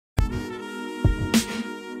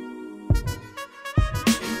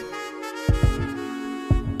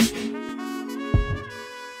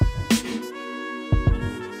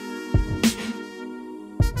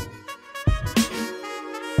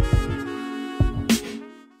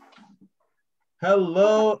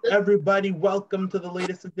Hello, everybody. Welcome to the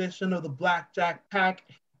latest edition of the BlackJack Pack.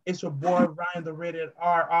 It's your boy, Ryan, the Rated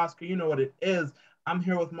R Oscar. You know what it is. I'm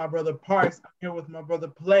here with my brother Parse. I'm here with my brother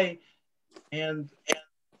Play. And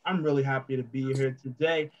I'm really happy to be here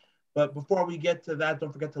today. But before we get to that,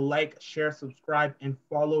 don't forget to like, share, subscribe, and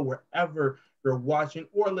follow wherever you're watching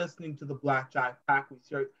or listening to the BlackJack Pack. We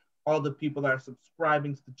see all the people that are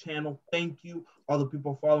subscribing to the channel. Thank you. All the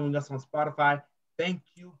people following us on Spotify. Thank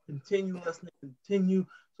you. Continue listening, continue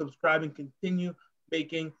subscribing, continue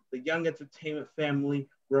making the Young Entertainment family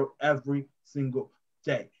grow every single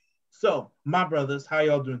day. So, my brothers, how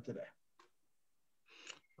y'all doing today?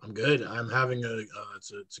 I'm good. I'm having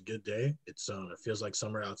it's a good day. It feels like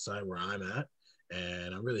summer outside where I'm at,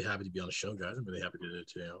 and I'm really happy to be on the show, guys. I'm really happy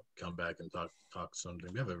to come back and talk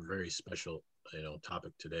something. We have a very special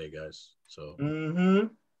topic today, guys. So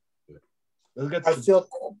let's get. I feel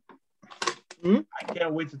cool. I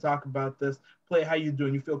can't wait to talk about this. Play, how you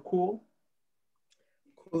doing? You feel cool?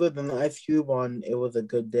 Cooler than the ice cube on It Was a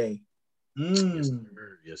Good Day. Yes,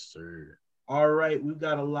 sir. Yes, sir. All right, we've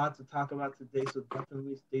got a lot to talk about today, so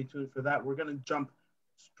definitely stay tuned for that. We're going to jump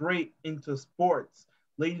straight into sports.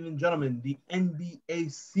 Ladies and gentlemen, the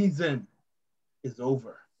NBA season is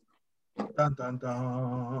over. Dun, dun,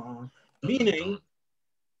 dun. Meaning,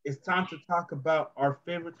 it's time to talk about our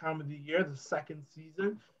favorite time of the year, the second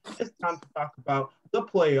season. It's time to talk about the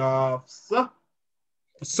playoffs.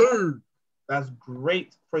 Sir. That's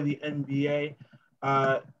great for the NBA.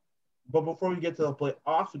 But before we get to the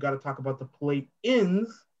playoffs, we got to talk about the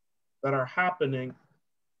play-ins that are happening.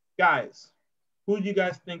 Guys, who do you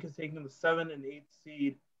guys think is taking the 7 and 8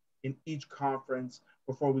 seed in each conference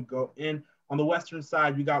before we go in? On the Western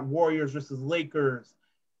side, we got Warriors versus Lakers,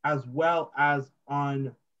 as well as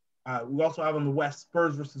on we also have on the West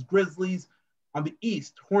Spurs versus Grizzlies. On the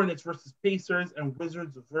East, Hornets versus Pacers and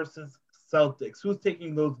Wizards versus Celtics. Who's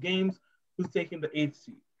taking those games? Who's taking the 8th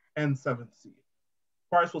seed and 7th seed?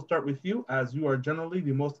 Parse, we'll start with you, as you are generally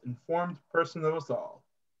the most informed person of us all.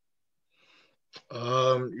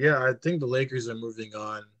 Yeah, I think the Lakers are moving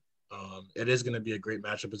on. It is going to be a great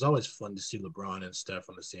matchup. It's always fun to see LeBron and Steph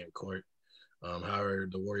on the same court. However,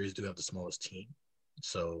 the Warriors do have the smallest team.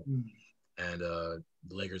 So, and the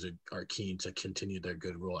Lakers are keen to continue their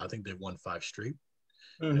good role. I think they've won 5 straight.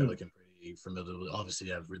 They're looking pretty formidable. Obviously,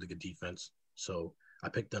 they have really good defense. So I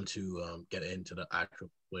picked them to get into the actual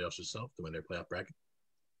playoffs itself to win their playoff bracket.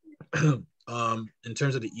 In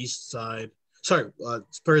terms of the East side,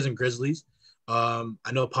 Spurs and Grizzlies. I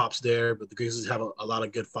know Pop's there, but the Grizzlies have a lot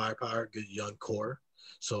of good firepower, good young core.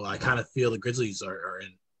 So I kind of feel the Grizzlies are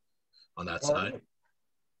in on that side. Right.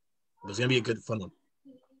 It's going to be a good, fun one.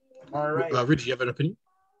 All right. Rudy, you have an opinion?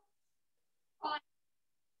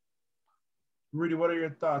 Rudy, what are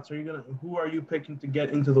your thoughts? Who are you picking to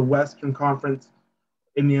get into the Western Conference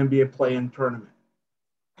in the NBA play-in tournament?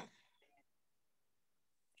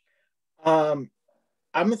 I'm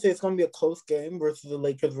gonna say it's gonna be a close game versus the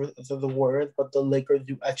Lakers versus the Warriors, but the Lakers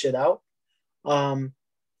do etch it out. I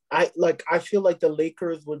feel like the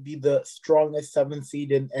Lakers would be the strongest 7th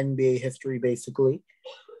seed in NBA history, basically,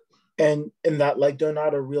 and in that, like, they're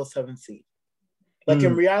not a real 7th seed. Like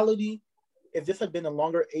in reality, if this had been a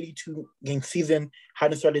longer 82-game season,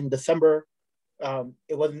 hadn't started in December,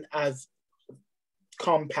 it wasn't as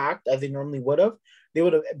compact as they normally would have. They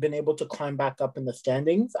would have been able to climb back up in the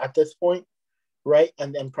standings at this point, right?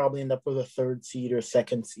 And then probably end up with a 3rd seed or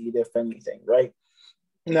 2nd seed, if anything, right?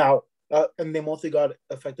 Now, and they mostly got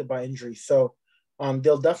affected by injury. So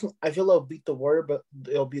they'll definitely, I feel they'll beat the Warrior, but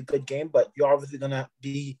it'll be a good game. But you're obviously going to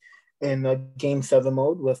be in a Game 7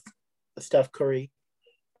 mode with Steph Curry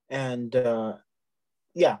and,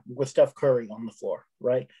 with Steph Curry on the floor,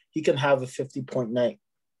 right? He can have a 50-point night,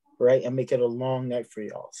 right? And make it a long night for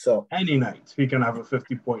y'all. So any night, he can have a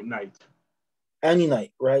 50-point night. Any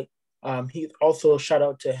night, right? He also, shout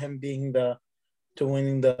out to him winning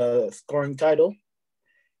the scoring title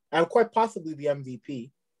and quite possibly the MVP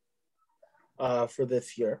for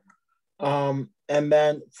this year. And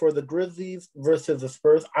then for the Grizzlies versus the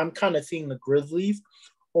Spurs, I'm kind of seeing the Grizzlies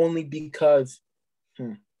only because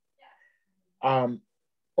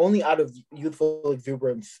only out of youthful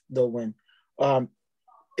exuberance they'll win.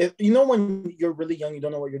 If when you're really young, you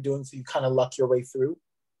don't know what you're doing, so you kind of luck your way through,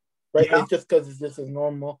 right? Yeah. It's just because this is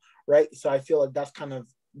normal, right? So I feel like that's kind of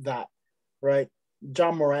that, right?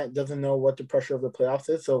 John Morant doesn't know what the pressure of the playoffs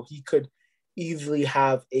is, so he could easily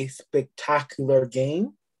have a spectacular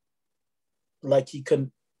game, like he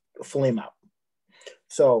could flame out.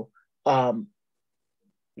 So,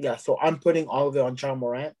 so I'm putting all of it on John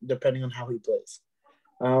Morant, depending on how he plays.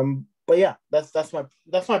 But yeah, that's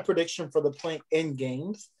my prediction for the play-in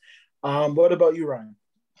games. What about you, Ryan?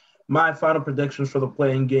 My final predictions for the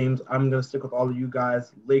playing games, I'm going to stick with all of you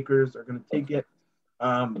guys. Lakers are going to take it,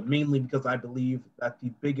 mainly because I believe that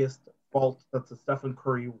the biggest fault that the Stephen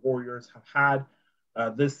Curry Warriors have had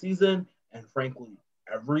this season, and frankly,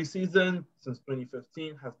 every season since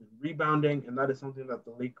 2015, has been rebounding, and that is something that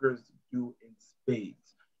the Lakers do in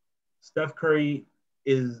spades. Steph Curry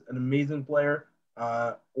is an amazing player.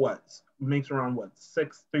 Makes around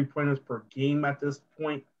 6 3-pointers per game at this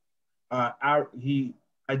point. He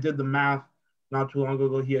I did the math not too long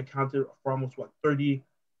ago. He accounted for almost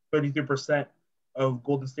 33% of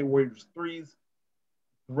Golden State Warriors threes.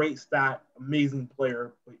 Great stat, amazing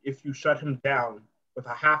player. But if you shut him down with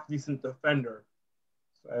a half decent defender,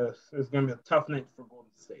 it's going to be a tough night for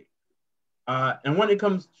Golden State. And when it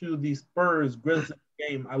comes to the Spurs Grizzlies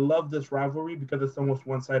game, I love this rivalry because it's the most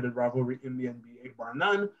one-sided rivalry in the NBA, bar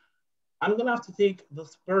none. I'm going to have to take the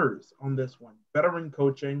Spurs on this one. Veteran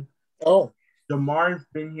coaching. Oh, DeMar's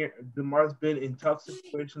been here. DeMar's been in tough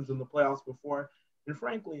situations in the playoffs before. And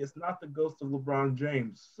frankly, it's not the ghost of LeBron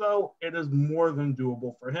James. So it is more than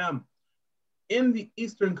doable for him. In the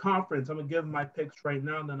Eastern Conference, I'm going to give my picks right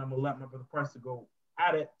now, and then I'm going to let my brother Parse go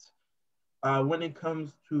at it. When it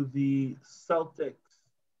comes to the Celtics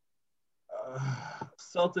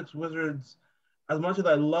Wizards, as much as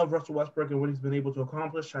I love Russell Westbrook and what he's been able to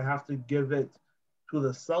accomplish, I have to give it to the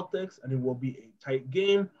Celtics, and it will be a tight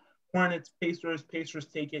game. Hornets, Pacers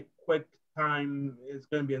take it quick time. It's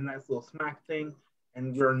going to be a nice little smack thing,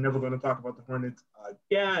 and we're never going to talk about the Hornets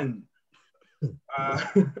again.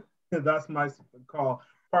 That's my call.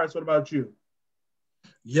 Parse, what about you?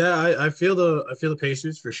 Yeah, I feel the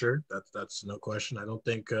Pacers for sure. That's no question. I don't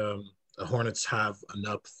think the Hornets have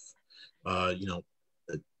enough,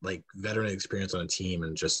 like veteran experience on a team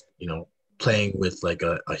and just playing with like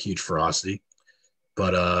a huge ferocity.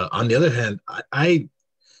 But on the other hand,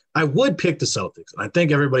 I would pick the Celtics. I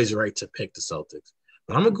think everybody's right to pick the Celtics.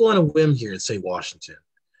 But I'm gonna go on a whim here and say Washington.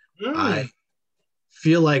 I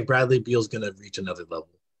feel like Bradley Beal's gonna reach another level.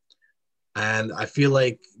 And I feel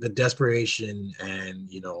like the desperation and,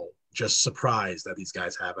 just surprise that these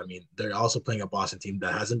guys have. I mean, they're also playing a Boston team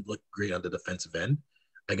that hasn't looked great on the defensive end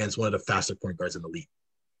against one of the faster point guards in the league.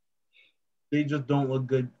 They just don't look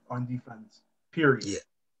good on defense, period. Yeah.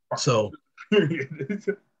 So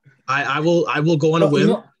I will go on a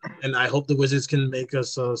whim, and I hope the Wizards can make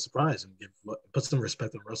us a surprise and put some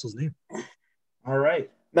respect on Russell's name. All right.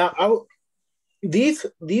 Now, these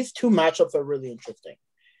two matchups are really interesting.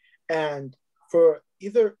 And for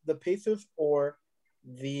either the Pacers or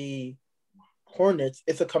the Hornets,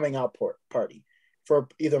 it's a coming out party. For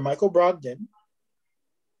either Michael Brogdon,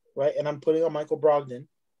 right? And I'm putting on Michael Brogdon.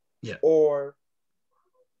 Yeah. Or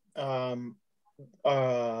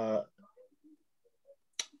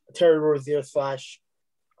Terry Rozier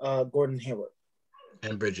 / Gordon Hayward.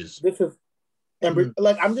 And Bridges.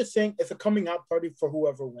 I'm just saying it's a coming out party for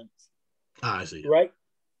whoever wins. I see. Right?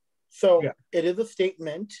 So It is a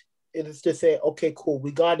statement. It is to say, okay, cool,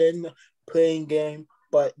 we got in the playing game,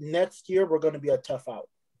 but next year we're going to be a tough out.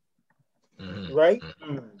 Mm-hmm. Right?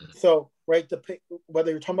 Mm-hmm. So, right,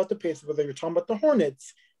 whether you're talking about the Pacers, whether you're talking about the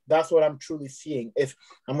Hornets, that's what I'm truly seeing. If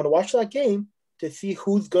I'm going to watch that game to see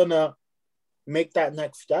who's going to make that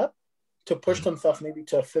next step to push themselves maybe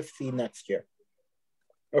to a 5th seed next year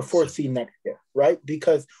or 4th seed next year, right?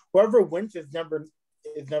 Because whoever wins is never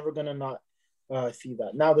going to not see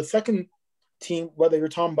that. Now, the second team, whether you're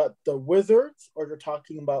talking about the Wizards or you're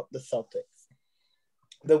talking about the Celtics.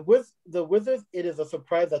 The Wizards, it is a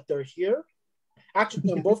surprise that they're here.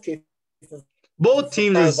 Actually, in both cases, both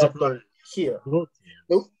teams are surprised here.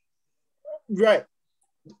 Right.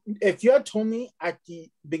 If you had told me at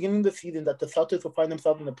the beginning of the season that the Celtics would find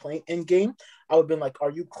themselves in the play-in game, I would have been like,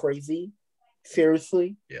 are you crazy?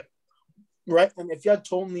 Seriously? Yeah. Right? And if you had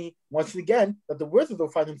told me, once again, that the Wizards will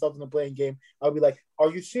find themselves in the play-in game, I would be like,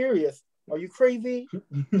 are you serious? Are you crazy?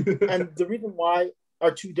 And the reason why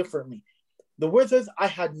are two differently. The Wizards, I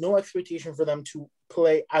had no expectation for them to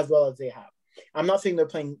play as well as they have. I'm not saying they're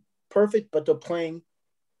playing perfect, but they're playing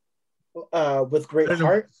with great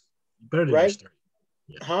heart. Better than right?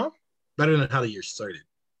 Yeah. Huh? Better than how the year started.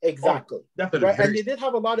 Exactly. Definitely. Right? And they did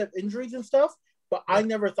have a lot of injuries and stuff, but I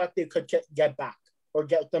never thought they could get back or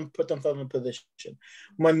put themselves in position.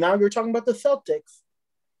 When now you're talking about the Celtics,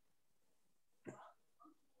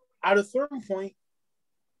 at a certain point,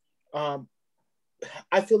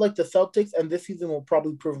 I feel like the Celtics, and this season will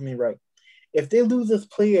probably prove me right. If they lose this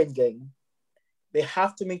play-in game, they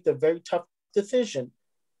have to make the very tough decision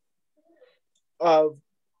of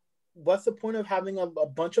what's the point of having a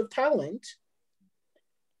bunch of talent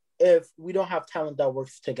if we don't have talent that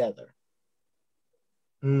works together.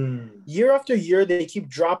 Year after year, they keep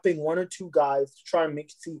dropping one or two guys to try and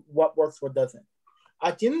see what works, what doesn't.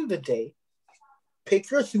 At the end of the day,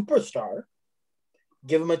 pick your superstar,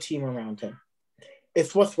 give him a team around him.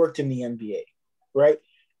 It's what's worked in the NBA, right?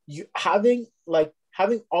 You having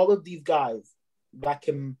all of these guys that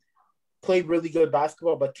can play really good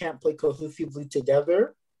basketball but can't play cohesively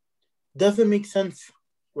together doesn't make sense,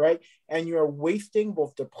 right? And you're wasting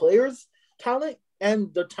both the players' talent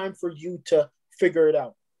and the time for you to figure it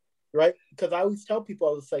out, right? Because I always tell people,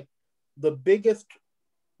 I was like,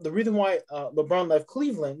 the reason why LeBron left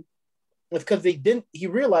Cleveland was because he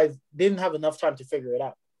realized they didn't have enough time to figure it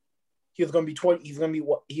out. He was going to be 20,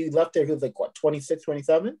 he left there, he was like, 26,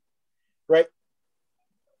 27, right?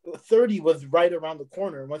 30 was right around the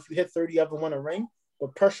corner. Once you hit 30, you haven't won a ring. The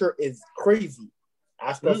pressure is crazy.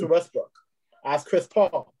 Ask Russell Westbrook. Ask Chris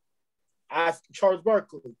Paul. Ask Charles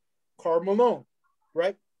Barkley. Karl Malone,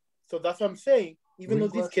 right? So that's what I'm saying. Even though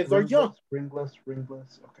these kids are young. Ringless.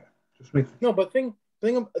 Okay. Just make No, but think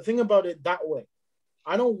about it that way.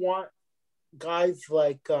 I don't want guys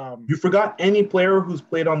like you forgot any player who's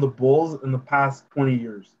played on the Bulls in the past 20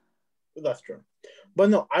 years. That's true. But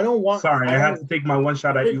no, I don't want. Sorry, I had to take my one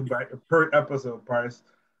shot at you per episode, Parse.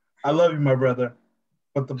 I love you, my brother.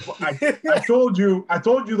 But I told you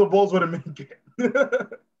the Bulls wouldn't make it.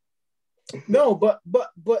 No, but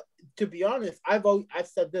to be honest, I've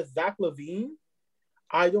said this. Zach LaVine,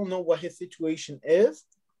 I don't know what his situation is,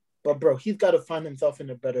 but bro, he's got to find himself in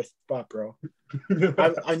a better spot, bro.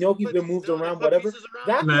 I know he's been moved around, whatever.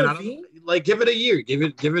 Zach LaVine, like give it a year, give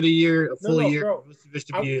it a year, a full year. Bro,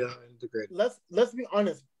 to be integrated. Let's be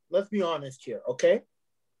honest. Let's be honest here, okay?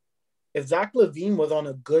 If Zach LaVine was on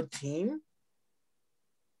a good team,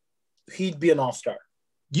 he'd be an all-star.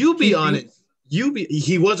 You be honest.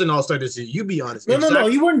 He was an all-star this year. You be honest. No,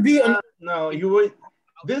 he wouldn't be. No, you would.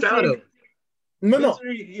 This year, no.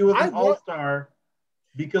 He was an all-star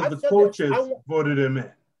because the coaches voted him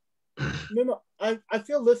in. No. I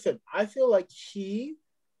feel like he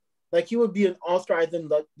would be an all-star, as in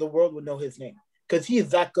the world would know his name because he is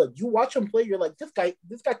that good. You watch him play, you're like, this guy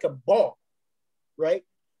can ball, right?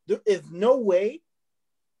 There is no way.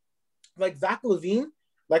 Like Zach LaVine.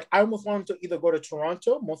 Like, I almost want him to either go to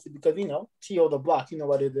Toronto, mostly because, T.O. the block, you know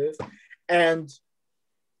what it is, and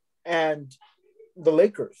the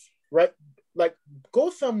Lakers, right? Like, go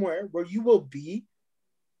somewhere where you will be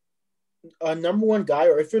a number one guy,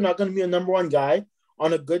 or if you're not going to be a number one guy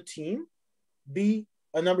on a good team, be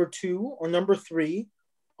a number 2 or number 3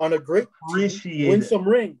 on a great team, win some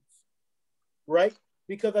rings, right?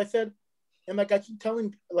 Because I said, and like I keep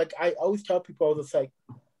telling, like I always tell people, I was just like,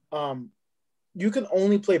 you can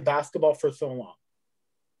only play basketball for so long,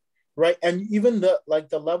 right? And even the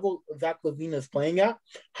level Zach LaVine is playing at,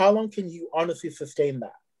 how long can you honestly sustain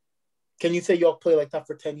that? Can you say you'll play like that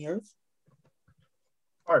for 10 years?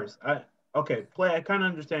 Parse, I kind of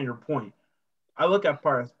understand your point. I look at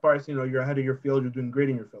Parse, you're ahead of your field, you're doing great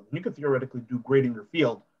in your field. And you could theoretically do great in your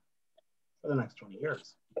field for the next 20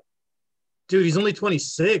 years. Dude, he's only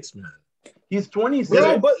 26, man. He's 26.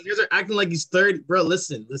 Bro, but you guys are acting like he's 30. Bro,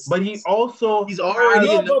 listen. But he's already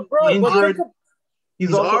a number one option. He's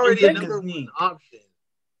the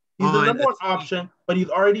number one option, but he's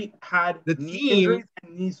already had the team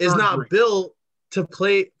is not built to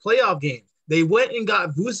play playoff games. They went and got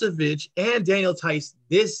Vucevic and Daniel Tice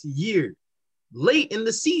this year, late in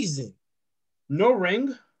the season. No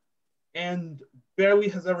ring, and barely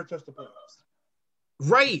has ever touched the playoffs.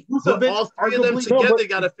 Right. But all three of them together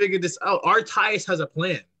got to figure this out. Artyus has a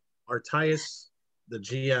plan. Artyus, the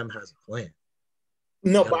GM, has a plan.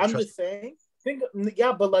 No, but I'm just saying.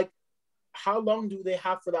 But like, how long do they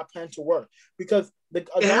have for that plan to work? Because it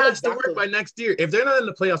has to work by next year. If they're not in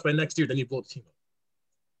the playoffs by next year, then you blow the team up.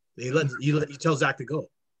 You tell Zach to go.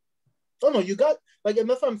 Oh no, you got and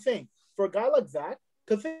that's what I'm saying. For a guy like Zach,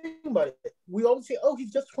 because think about it, we always say, "Oh,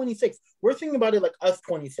 he's just 26." We're thinking about it like us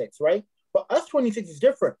 26, right? But us 26 is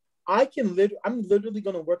different. I'm literally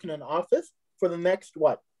going to work in an office for the next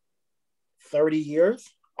 30 years.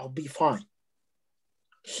 I'll be fine.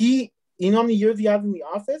 You know how many years he has in the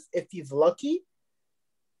office? If he's lucky,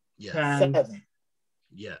 7.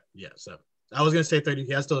 Yeah, 7. I was gonna say 30.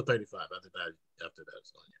 He has still 35 after that.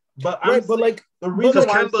 So, yeah. But the reason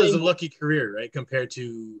why Kemba is a lucky career, right? Compared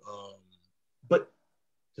to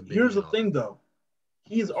here's the thing, though.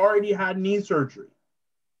 He's already had knee surgery.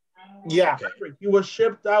 Yeah. Okay. He was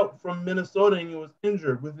shipped out from Minnesota and he was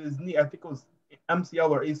injured with his knee. I think it was MCL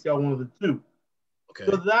or ACL, one of the two. Okay.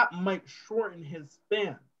 So that might shorten his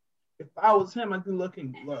span. If I was him, I'd be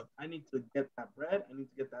looking, I need to get that bread. I need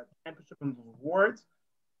to get that championship and those awards,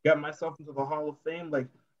 get myself into the Hall of Fame. Like,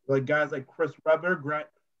 Like guys like Chris Webber,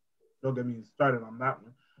 don't get me started on that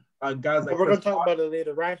one. Guys like We're Chris going to talk about it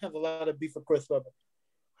later. Ryan has a lot of beef with Chris Webber.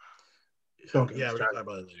 Don't get me Yeah, we're started. gonna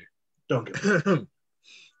talk about it later. Don't get me started.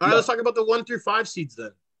 All right, let's talk about the 1 through 5 seeds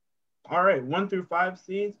then. All right, 1 through 5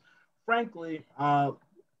 seeds. Frankly,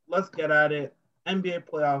 let's get at it. NBA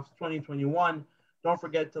playoffs 2021. Don't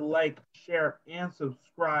forget to like, share, and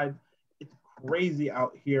subscribe. It's crazy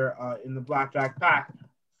out here in the BlackJack Pack.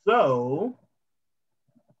 So,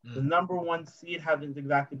 the number 1 seed hasn't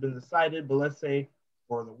exactly been decided, but let's say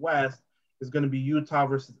for the West is going to be Utah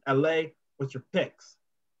versus LA. What's your picks?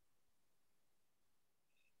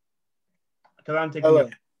 Because I'm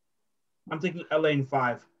taking LA in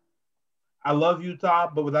 5. I love Utah,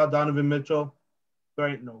 but without Donovan Mitchell, there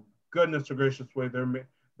ain't no goodness to gracious way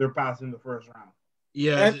they're passing the first round.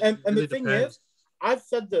 Yeah, and the thing is, I've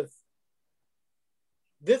said this.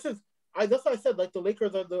 That's what I said. Like the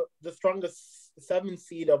Lakers are the strongest 7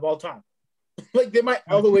 seed of all time. Like they might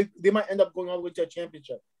end up going all the way to a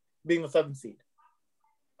championship, being the 7 seed.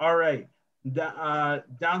 All right,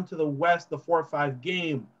 down to the West, the 4-5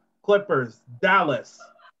 game. Clippers, Dallas.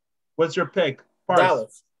 What's your pick? Parse?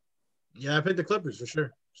 Dallas. Yeah, I picked the Clippers for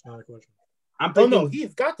sure. It's not a question. No,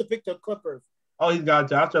 he's got to pick the Clippers. Oh, he's got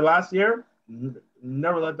to. After last year,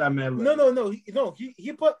 never let that man live. No.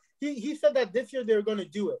 He said that this year they were going to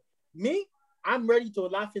do it. Me, I'm ready to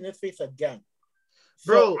laugh in his face again.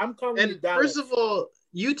 So Bro, I'm calling you Dallas. First of all,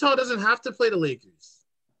 Utah doesn't have to play the Lakers.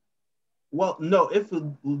 Well, no. If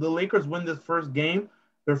the Lakers win this first game,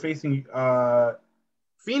 they're facing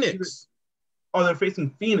Phoenix. Oh, they're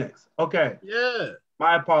facing Phoenix. Okay. Yeah.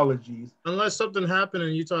 My apologies. Unless something happened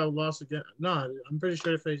and Utah lost again. No, I'm pretty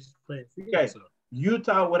sure they're playing Phoenix. Okay. So.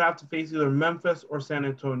 Utah would have to face either Memphis or San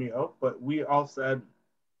Antonio, but we all said,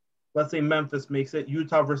 let's say Memphis makes it.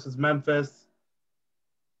 Utah versus Memphis.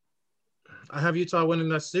 I have Utah winning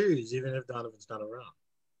that series, even if Donovan's not around.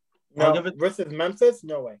 No, versus Memphis?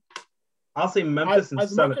 No way. I'll say Memphis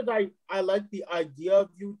as much as I like the idea of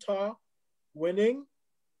Utah winning,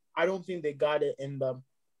 I don't think they got it in them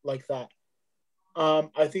like that.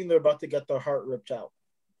 I think they're about to get their heart ripped out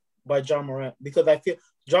by John Morant because I feel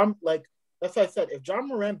that's what I said. If John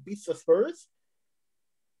Morant beats the Spurs,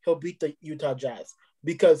 he'll beat the Utah Jazz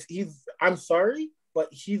because I'm sorry, but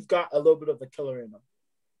he's got a little bit of a killer in him.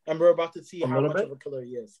 And we're about to see how much of a killer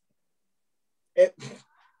he is.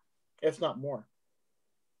 If not more.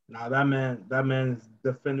 Nah, that man is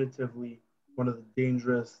definitively one of the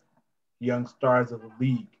dangerous young stars of the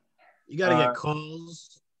league. You gotta get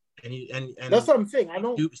calls. And that's what I'm saying.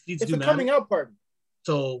 It's a coming out party.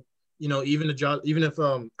 So even if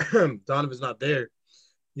Donovan's not there,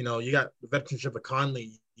 you got the veteranship of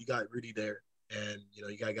Conley, you got Rudy there, and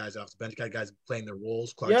you got guys off the bench, you got guys playing their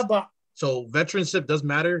roles. Yeah, but so veteranship does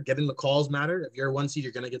matter. Getting the calls matter. If you're a 1 seed,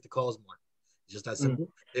 you're gonna get the calls more. It's just that simple.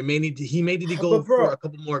 He may need to go for a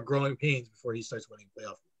couple more growing pains before he starts winning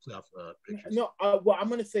playoff pictures. No, well, I'm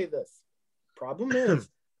gonna say this. Problem is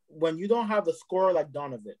when you don't have a scorer like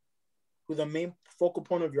Donovan, who's the main focal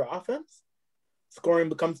point of your offense, scoring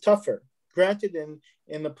becomes tougher. Granted,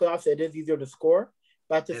 in the playoffs, it is easier to score,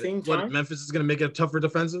 but at the same time, Memphis is going to make it tougher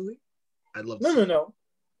defensively. I'd love to.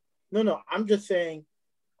 No. I'm just saying,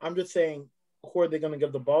 who are they going to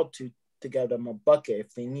give the ball to get them a bucket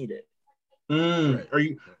if they need it?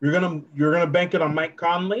 Right. You're gonna bank it on Mike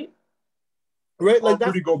Conley? Right, like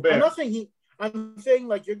that's. I'm not saying I'm saying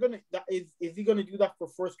like you're gonna. Is he gonna do that for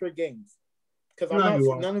 4 straight games? Because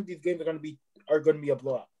none of these games are gonna be a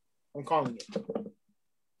blowout. I'm calling it.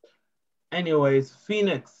 Anyways,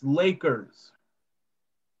 Phoenix Lakers.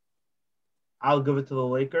 I'll give it to the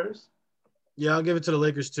Lakers. Yeah, I'll give it to the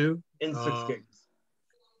Lakers too. In 6 games.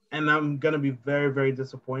 And I'm gonna be very, very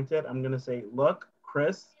disappointed. I'm gonna say, look,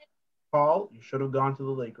 Chris, Paul, you should have gone to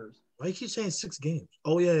the Lakers. Why do you keep saying 6 games?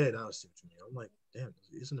 Oh yeah, that was 6 to me. I'm like, damn,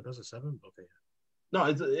 isn't the best of 7? Okay. No,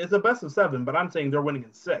 it's a best of 7, but I'm saying they're winning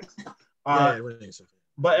in 6. Winning in 6.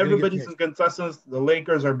 But everybody's in consensus. The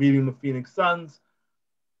Lakers are beating the Phoenix Suns.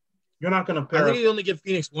 You're not going to pair. I think you only give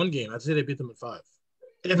Phoenix 1 game. I'd say they beat them in 5.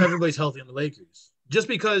 If everybody's healthy on the Lakers. Just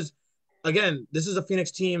because, again, this is a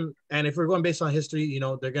Phoenix team, and if we're going based on history,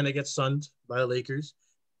 they're going to get sunned by the Lakers.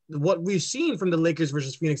 What we've seen from the Lakers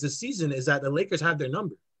versus Phoenix this season is that the Lakers have their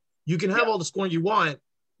number. You can have all the scoring you want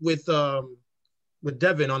with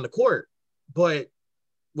Devin on the court, but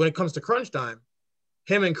when it comes to crunch time,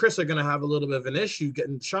 him and Chris are going to have a little bit of an issue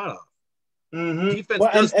getting the shot off. Mm-hmm. Defense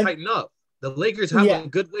does tighten up. The Lakers have a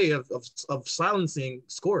good way of silencing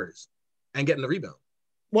scorers and getting the rebound.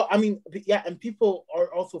 Well, I mean, and people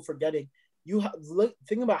are also forgetting.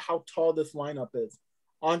 Think about how tall this lineup is.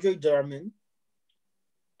 Andre Drummond,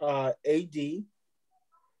 AD,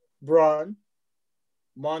 Braun,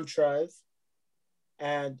 Montrez,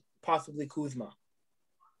 and possibly Kuzma,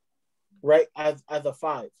 right? As a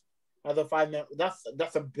five man,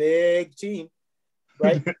 that's a big team,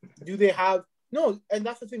 right? Do they have no? And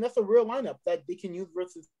that's the thing. That's a real lineup that they can use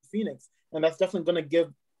versus Phoenix, and that's definitely going to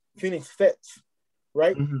give Phoenix fits,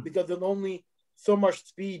 right? Mm-hmm. Because there's only so much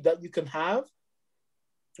speed that you can have,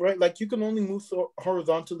 right? Like you can only move so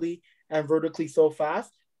horizontally and vertically so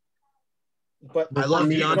fast, but I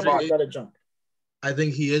love somebody's got to jump. I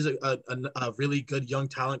think he is a really good young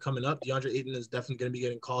talent coming up. DeAndre Ayton is definitely going to be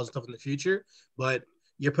getting calls and stuff in the future, but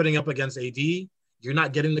you're putting up against AD. You're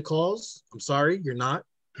not getting the calls. I'm sorry, you're not.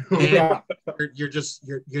 And Yeah.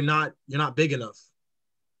 you're not big enough.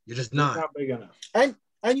 You're just not big enough. And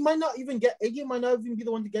you might not even get AD might not even be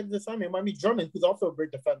the one to get the assignment. It might be Drummond, who's also a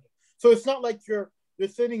great defender. So it's not like you're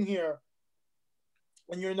sitting here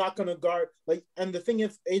and you're not gonna guard like. And the thing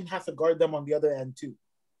is, Aiden has to guard them on the other end too.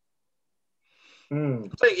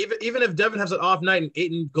 I'm saying even if Devin has an off night and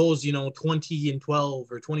Ayton goes 20 and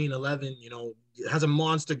 12 or 20 and 11, has a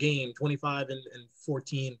monster game 25 and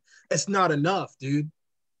 14, it's not enough, dude.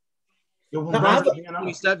 Now,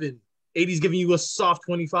 27. 80's giving you a soft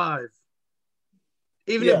 25.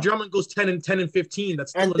 Even if Drummond goes 10 and 15,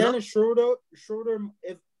 that's still and enough. Dennis Schroeder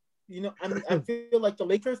is, I feel like the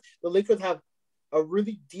Lakers have a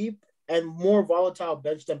really deep and more volatile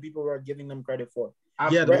bench than people are giving them credit for.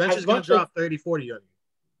 Yeah, the bench is going to drop 30, 40 on you.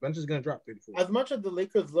 Bench is going to drop 30, 40. As much as the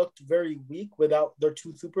Lakers looked very weak without their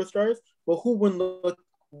two superstars, but who wouldn't look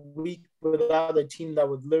weak without a team that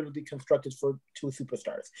was literally constructed for two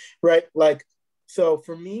superstars, right? Like, so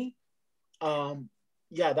for me,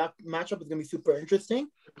 that matchup is going to be super interesting,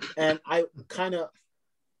 and I kind of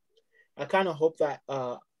hope that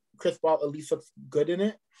Chris Paul at least looks good in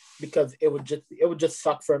it, because it would just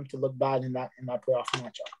suck for him to look bad in that playoff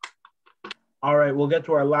matchup. All right, we'll get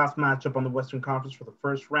to our last matchup on the Western Conference for the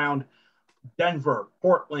first round. Denver,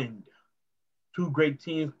 Portland, two great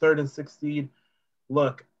teams, 3rd and 6th seed.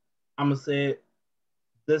 Look, I'm going to say it.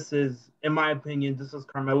 This is, in my opinion, this is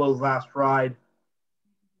Carmelo's last ride.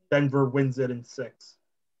 Denver wins it in 6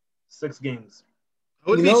 games.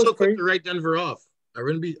 I wouldn't be so quick to write Denver off. I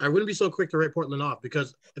wouldn't be so quick to write Portland off,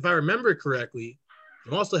 because if I remember correctly,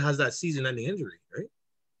 Jamal still has that season-ending injury, right?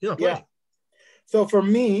 Yeah. So for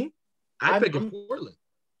me, I'm picking Portland.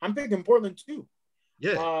 I'm picking Portland too.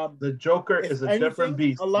 Yeah. The Joker is a different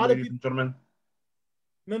beast, ladies and gentlemen.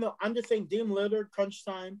 No, I'm just saying Dame Lillard, crunch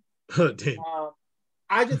time. Dame.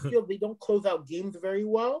 I just feel they don't close out games very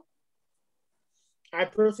well. I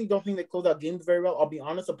personally don't think they close out games very well. I'll be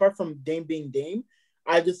honest. Apart from Dame being Dame,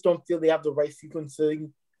 I just don't feel they have the right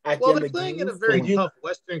sequencing at the end of the game. Well, they're playing in a very tough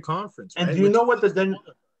Western Conference, right? And do you know what the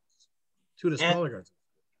smaller guards.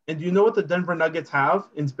 And do you know what the Denver Nuggets have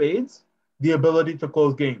in spades? The ability to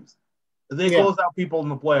close games. They close out people in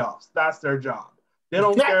the playoffs. That's their job. They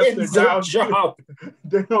don't care if they're down.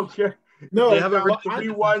 They don't care. No, they have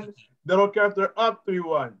 3-1. They don't care if they're up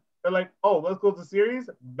 3-1. They're like, oh, let's close the series?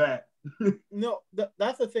 Bet. No,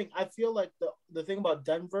 that's the thing. I feel like the thing about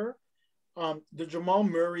Denver, the Jamal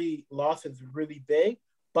Murray loss is really big,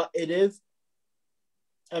 but it is,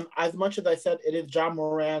 and as much as I said, it is John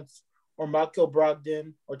Morant's or Michael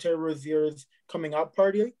Brogdon or Terry Rozier's coming out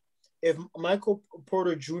party. If Michael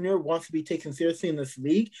Porter Jr. wants to be taken seriously in this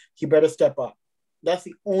league, he better step up. That's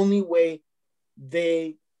the only way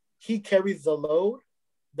he carries the load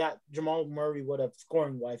that Jamal Murray would have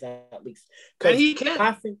scoring wise at least. And he can.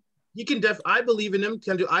 I believe in him.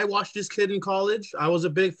 I watched this kid in college. I was a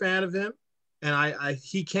big fan of him, and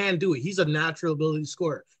he can do it. He's a natural ability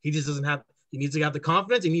scorer. He just doesn't have. He needs to have the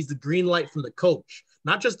confidence. He needs the green light from the coach,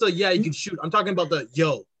 not just the you can shoot. I'm talking about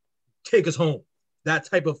the take us home. That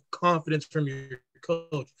type of confidence from your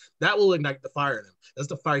coach that will ignite the fire in him. That's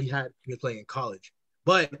the fire he had when he was playing in college.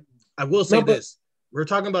 But I will say this: we're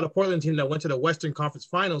talking about a Portland team that went to the Western Conference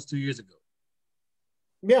Finals 2 years ago.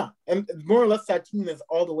 Yeah, and more or less that team is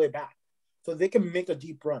all the way back, so they can make a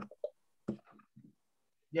deep run.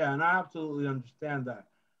 Yeah, and I absolutely understand that.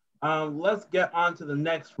 Let's get on to the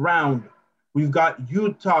next round. We've got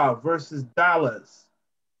Utah versus Dallas.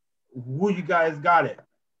 Who you guys got it?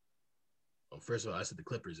 Well, first of all, I said the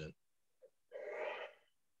Clippers in.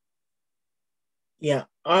 Yeah,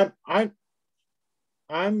 I'm.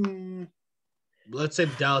 Let's say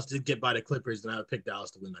Dallas did get by the Clippers, then I would pick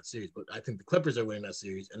Dallas to win that series. But I think the Clippers are winning that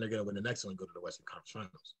series, and they're going to win the next one and go to the Western Conference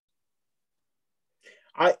Finals.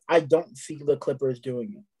 I don't see the Clippers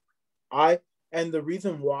doing it. And the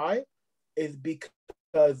reason why is because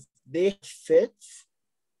they fit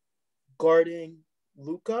guarding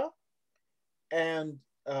Luka and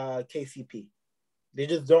KCP. They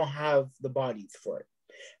just don't have the bodies for it.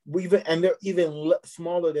 And they're even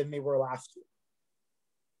smaller than they were last year,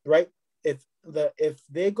 right? If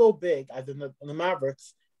they go big, as in the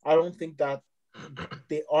Mavericks, I don't think that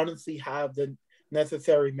they honestly have the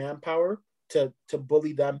necessary manpower to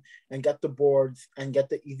bully them and get the boards and get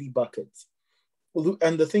the easy buckets.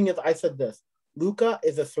 And the thing is, I said this: Luka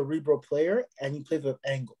is a cerebral player and he plays with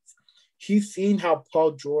angles. He's seen how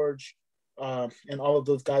Paul George and all of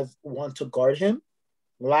those guys want to guard him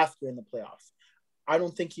last year in the playoffs. I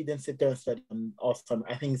don't think he didn't sit there and study them all summer.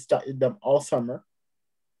 I think he studied them all summer,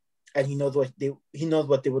 and he knows what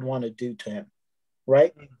they would want to do to him,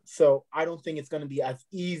 right? Mm-hmm. So I don't think it's going to be as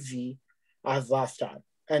easy as last time,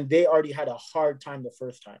 and they already had a hard time the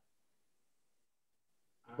first time,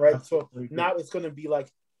 right? So now it's going to be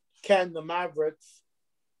like, can the Mavericks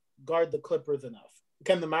guard the Clippers enough?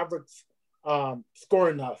 Can the Mavericks score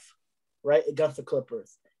enough, right, against the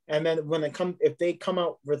Clippers? And then if they come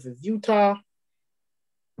out versus Utah,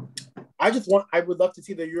 I would love to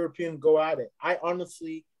see the European go at it. I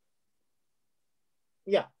honestly,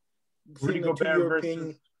 yeah. Rudy Gobert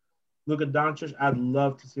versus Luka Doncic, I'd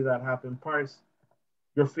love to see that happen. Parse,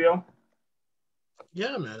 your feel?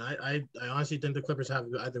 Yeah, man. I honestly think the Clippers have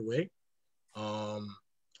either way.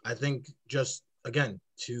 I think just, again,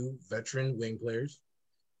 two veteran wing players.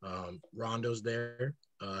 Rondo's there,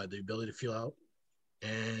 the ability to feel out.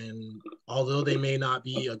 And although they may not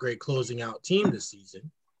be a great closing out team this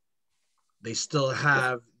season, they still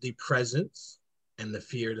have the presence and the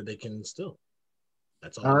fear that they can instill.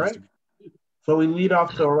 That's all. All right. So we lead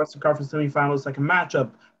off to our Western Conference semifinals, second matchup,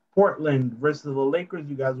 Portland versus the Lakers.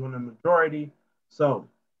 You guys won a majority. So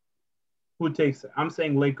who takes it? I'm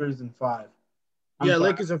saying Lakers in 5.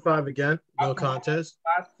 Lakers in 5 again. No contest.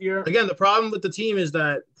 Last year. Again, the problem with the team is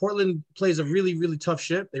that Portland plays a really, really tough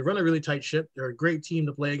ship. They run a really tight ship. They're a great team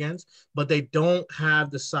to play against, but they don't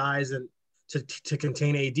have the size and to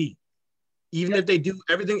contain AD. Even if they do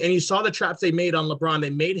everything, and you saw the traps they made on LeBron, they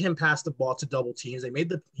made him pass the ball to double teams. They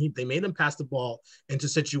made him pass the ball into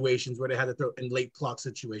situations where they had to throw in late clock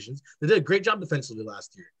situations. They did a great job defensively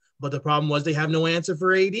last year, but the problem was they have no answer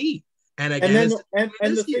for AD. And again,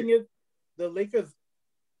 the thing is, the Lakers,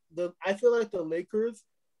 I feel like the Lakers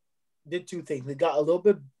did two things. They got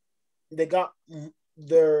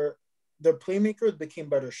their playmakers became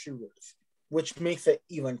better shooters, which makes it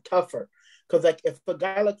even tougher. Because like if a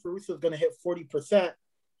guy like Caruso is going to hit 40%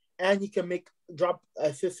 and he can drop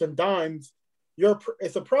assists and dimes,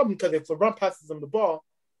 it's a problem, because if LeBron passes him the ball,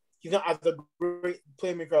 he's not as a great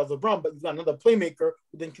playmaker as LeBron, but he's got another playmaker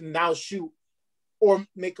who then can now shoot or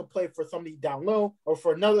make a play for somebody down low or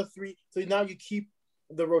for another 3. So now you keep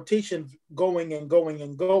the rotations going and going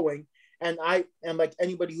and going. And like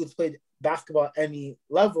anybody who's played basketball at any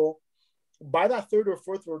level, by that third or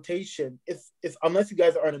fourth rotation, it's unless you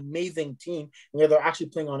guys are an amazing team and they're actually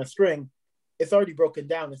playing on a string, it's already broken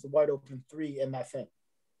down. It's a wide open 3 and that's it.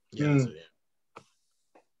 Yeah.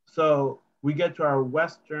 So we get to our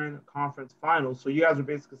Western Conference Finals. So you guys are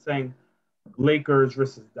basically saying Lakers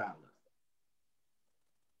versus Dallas.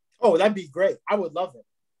 Oh, that'd be great. I would love it.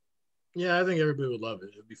 Yeah, I think everybody would love it.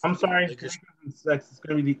 It'd be fun. I'm sorry, Lakers in 6. It's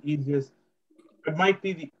going to be the easiest. It might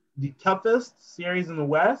be the toughest series in the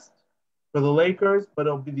West for the Lakers, but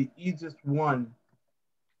it'll be the easiest one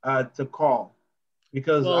to call.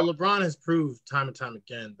 Because LeBron has proved time and time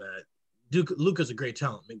again that Luka's a great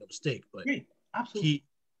talent, make no mistake. But absolutely.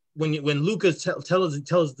 When Luka tells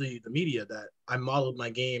the media that I modeled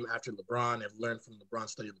my game after LeBron, I've learned from LeBron,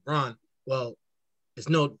 studied LeBron. Well, it's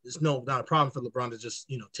not a problem for LeBron to just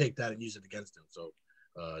take that and use it against him. So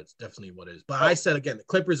it's definitely what it is. But I said again, the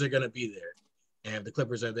Clippers are going to be there. And if the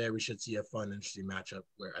Clippers are there, we should see a fun, interesting matchup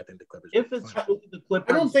where I think the Clippers. If it's the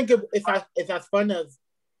Clippers, I don't think it's as fun as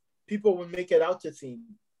people would make it out to seem.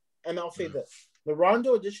 And I'll say this: the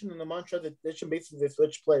Rondo edition and the Montrezl edition, basically they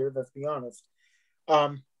switch players. Let's be honest,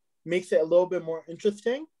 makes it a little bit more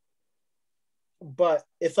interesting. But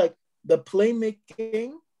it's like the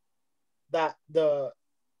playmaking that the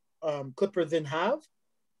Clippers didn't have.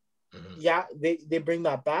 Mm-hmm. Yeah, they bring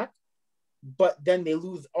that back. But then they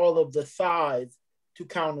lose all of the size to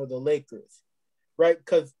counter the Lakers, right?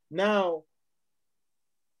 Because now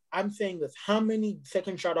I'm saying this: how many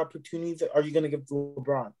second shot opportunities are you going to give to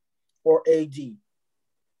LeBron or AD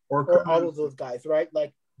or all of those guys, right?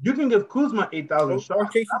 Like you can give Kuzma 8,000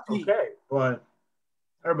 shots, that's okay, but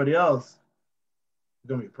everybody else is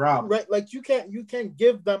going to be a problem, right? Like you can't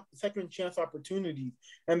give them second chance opportunities,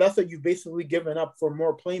 and that's what you've basically given up for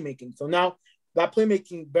more playmaking. So now that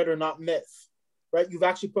playmaking better not miss, right? You've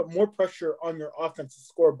actually put more pressure on your offense to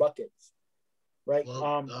score buckets, right?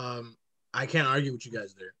 Well, I can't argue with you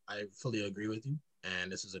guys there. I fully agree with you.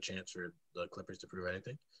 and this is a chance for the Clippers to prove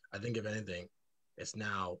anything. I think if anything, it's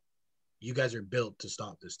now you guys are built to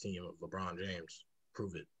stop this team of LeBron James.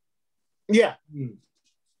 Prove it. Yeah.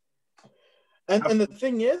 And the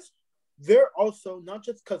thing is, they're also not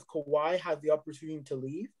just because Kawhi had the opportunity to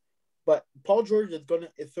leave, but Paul George is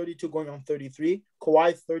 32 going on 33.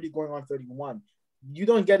 Kawhi is 30 going on 31. You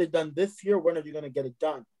don't get it done this year. When are you going to get it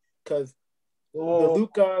done? Because the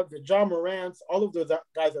Luka, the John Morants, all of those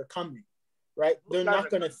guys are coming, right? They're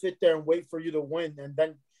not going to sit there and wait for you to win and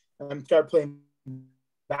then start playing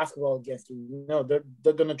basketball against you. No,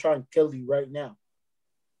 they're going to try and kill you right now.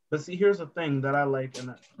 But see, here's the thing that I like in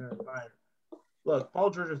that fire. Look, Paul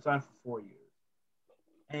George is signed for 4 years,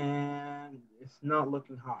 and it's not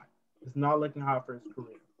looking hot. It's not looking hot for his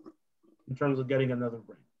career in terms of getting another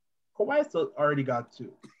ring. Kawhi still already got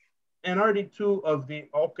 2, and already 2 of the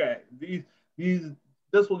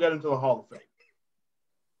this will get into the Hall of Fame.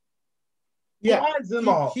 Yeah, Kawhi's in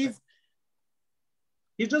the Hall of Fame.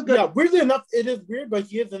 He's just good. Yeah, weirdly enough, it is weird, but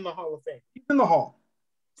he is in the Hall of Fame. He's in the Hall.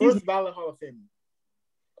 First ballot Hall of Fame.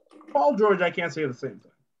 Paul George, I can't say the same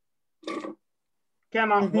thing.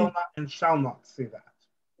 Cannot, will not, and shall not say that.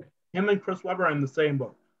 Him and Chris Webber are in the same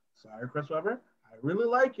boat. Sorry, Chris Webber. I really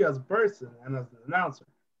like you as a person and as an announcer.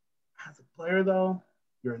 As a player, though,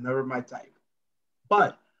 you're never my type.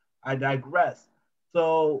 But I digress.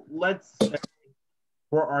 So let's say,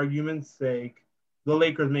 for argument's sake, the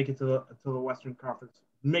Lakers make it to the Western Conference,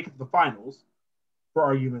 make it to the finals, for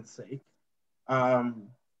argument's sake,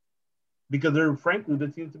 because they're frankly the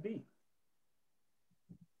team to beat.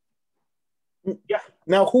 Yeah.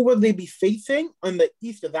 Now, who would they be facing on the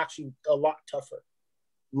East is actually a lot tougher.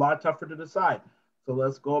 A lot tougher to decide. So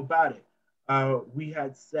let's go about it. We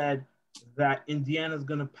had said that Indiana's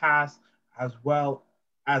going to pass, as well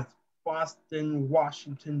as Boston,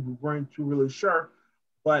 Washington. We weren't too really sure,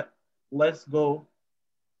 but let's go.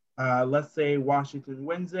 Let's say Washington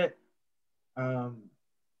wins it.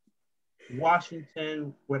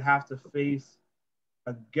 Washington would have to face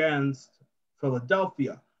against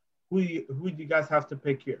Philadelphia. Who do you guys have to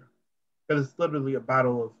pick here? Because it's literally a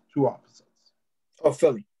battle of 2 opposites. Oh,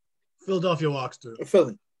 Philly. Philadelphia walks through.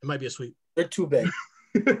 Philly. It might be a sweep. They're too big.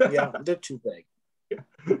 Yeah, they're too big.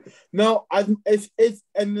 No, it's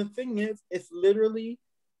and the thing is, it's literally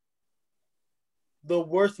the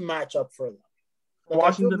worst matchup for them. Like,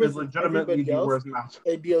 Washington is legitimately the worst matchup.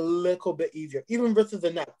 It'd be a little bit easier, even versus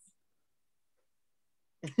the Nets.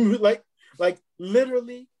 like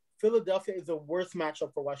literally, Philadelphia is the worst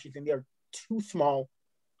matchup for Washington. They are too small,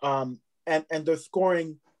 and their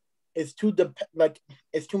scoring is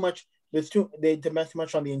it's too much. They demand too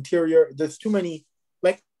much on the interior. There's too many.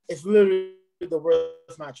 It's literally the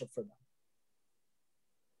worst matchup for them.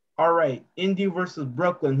 All right, Indy versus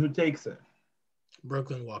Brooklyn. Who takes it?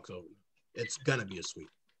 Brooklyn walks over. It's gonna be a sweep.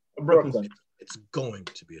 Brooklyn. It's going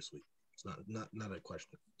to be a sweep. It's not a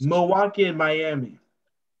question. Milwaukee and Miami.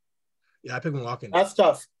 Yeah, I pick Milwaukee. That's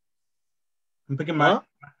tough. I'm picking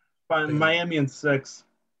Miami in 6.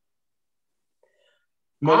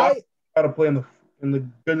 Milwaukee got to play in the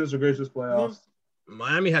goodness or gracious playoffs.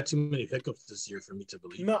 Miami had too many hiccups this year for me to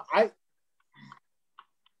believe. No,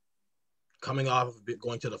 coming off of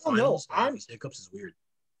going to the finals, these hiccups is weird.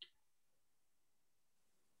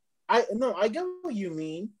 I get what you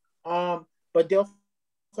mean. But they'll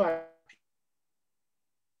I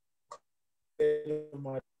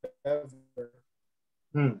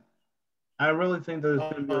really think that it's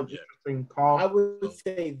going to be an interesting call. I would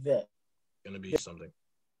say that. Going to be something.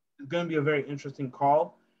 It's going to be a very interesting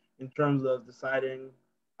call in terms of deciding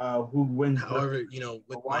who wins. However,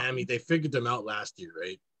 with Miami, they figured them out last year,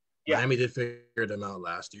 right? Yeah. Miami did figure them out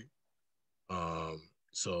last year.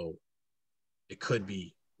 So it could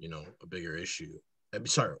be, a bigger issue. I'm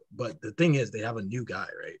sorry, but the thing is, they have a new guy,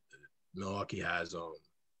 right? Milwaukee has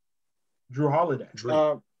Drew Holiday.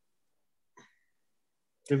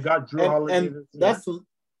 They've got Drew Holiday. And that's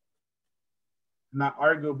not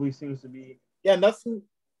arguably seems to be. Yeah, and that's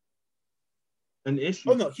an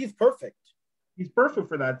issue. Oh no, he's perfect. He's perfect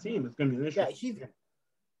for that team. It's going to be an issue. Yeah,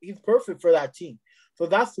 he's perfect for that team. So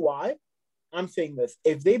that's why I'm saying this.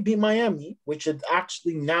 If they beat Miami, which is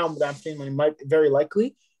actually now that I'm saying it might be very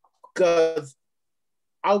likely, because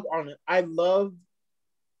I love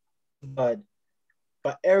Bud,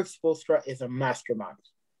 but Eric Spoelstra is a mastermind.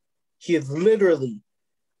 He is literally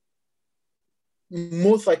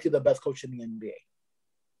most likely the best coach in the NBA.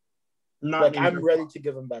 I'm ready to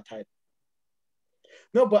give him that title.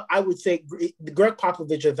 No, but I would say Greg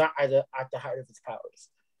Popovich is not at the height of his powers.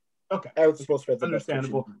 Okay. Eric Spoelstra is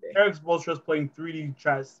understandable. Eric Spoelstra is playing 3D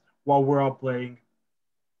chess while we're all playing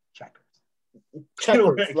checkers.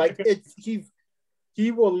 Checkers.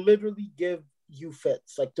 he will literally give you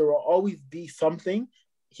fits. Like there will always be something.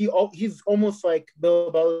 He's almost like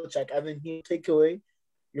Bill Belichick, and then he'll take away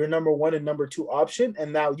your number 1 and number 2 option,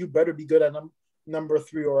 and now you better be good at number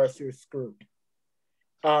 3 or else you're screwed.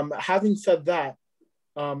 Having said that,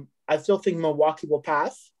 I still think Milwaukee will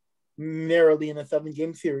pass narrowly in a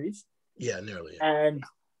 7-game series. Yeah, narrowly. And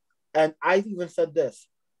I've even said this: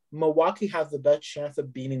 Milwaukee has the best chance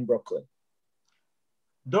of beating Brooklyn.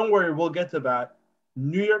 Don't worry, we'll get to that.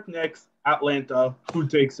 New York Knicks, Atlanta, who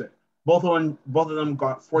takes it? Both of them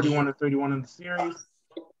got 41 and 31 in the series.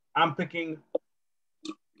 I'm picking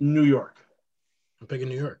New York. I'm picking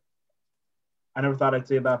New York. I never thought I'd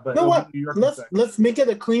say that, but you know what? New York let's make it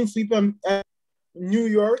a clean sweep in New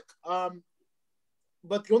York.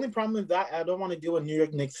 But the only problem is that I don't want to deal with New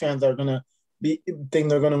York Knicks fans that are gonna think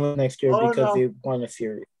they're gonna win next year because they won a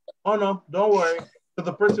series. Oh no, don't worry. So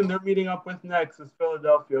the person they're meeting up with next is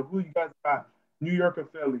Philadelphia. Who you guys got? New York or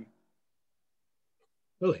Philly?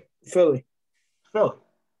 Philly.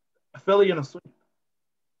 Philly in a sweep.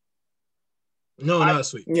 No, not a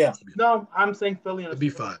sweep. Yeah. No, I'm saying Philly in a sweep.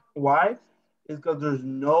 It'd be fine. Why? It's because there's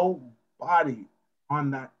nobody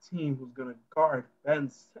on that team who's gonna guard Ben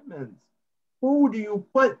Simmons. Who do you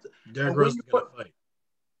put? Derrick Rose is gonna fight.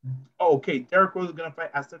 Oh, okay, Derrick Rose is gonna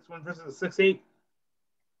fight at 6'1" versus a 6'8",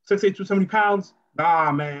 270 pounds.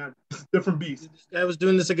 Nah, man, it's a different beast. This guy was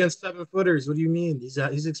doing this against 7-footers. What do you mean?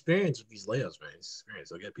 He's experienced with these layups, man. He's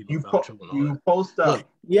experienced. He'll get people in foul trouble and all that. Post up. Look,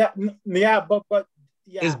 yeah, but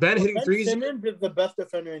yeah. Is Ben hitting threes? Simmons is the best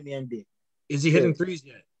defender in the NBA. Is he hitting threes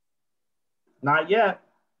yet? Not yet,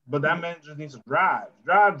 but that man just needs to drive.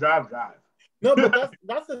 No, but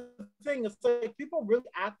that's the thing. It's like people really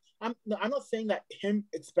act. I'm not saying that him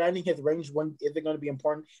expanding his range isn't going to be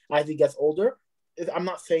important as he gets older. I'm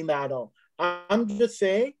not saying that at all. I'm just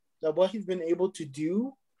saying that what he's been able to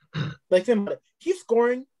do, like he's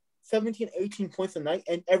scoring 17, 18 points a night,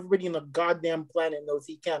 and everybody in the goddamn planet knows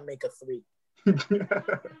he can't make a 3.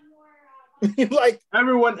 Like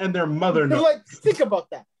everyone and their mother knows. Like think about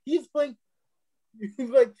that. He is playing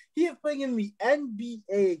in the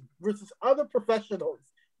NBA versus other professionals.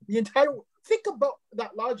 Think about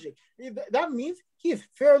that logic. That means he is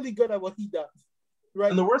fairly good at what he does. Right.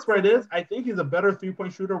 And the worst part is, I think he's a better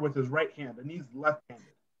 3-point shooter with his right hand, and he's left-handed.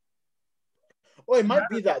 Oh, it might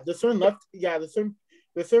be that. There's certain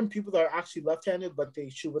people that are actually left-handed, but they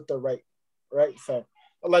shoot with the right. So,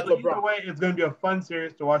 like LeBron. Either way, it's going to be a fun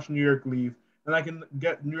series to watch New York leave, and I can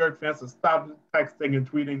get New York fans to stop texting and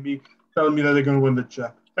tweeting me, telling me that they're going to win the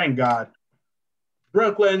chip. Thank God.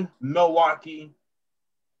 Brooklyn, Milwaukee.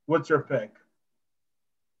 What's your pick?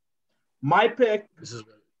 My pick.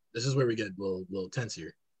 This is where we get a little tense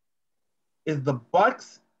here. Is the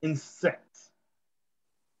Bucks in 6.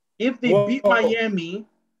 If they beat Miami,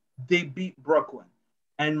 they beat Brooklyn.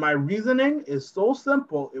 And my reasoning is so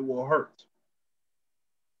simple, it will hurt.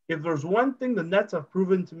 If there's one thing the Nets have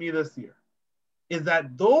proven to me this year, is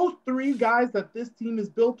that those 3 guys that this team is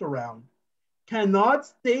built around cannot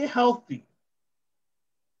stay healthy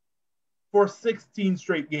for 16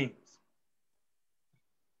 straight games.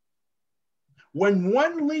 When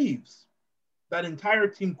one leaves, that entire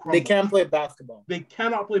team crumbles. They can't play basketball. They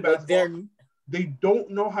cannot play basketball. They don't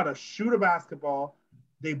know how to shoot a basketball.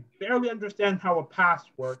 They barely understand how a pass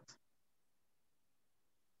works.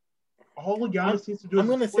 All Giannis needs to do is... I'm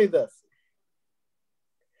going to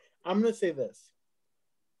say this.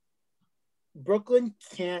 Brooklyn's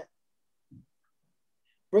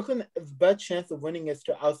best chance of winning is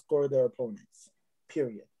to outscore their opponents,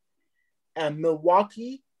 period. And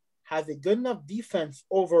Milwaukee has a good enough defense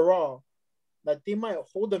overall that they might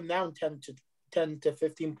hold them down 10 to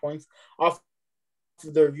 15 points off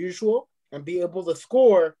their usual and be able to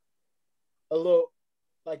score a lot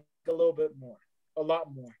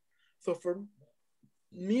more. So for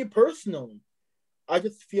me personally, I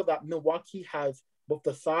just feel that Milwaukee has both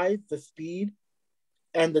the size, the speed,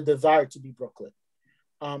 and the desire to beat Brooklyn.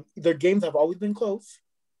 Their games have always been close.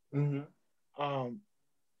 Mm-hmm.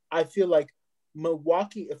 I feel like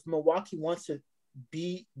if Milwaukee wants to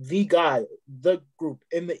be the guy, the group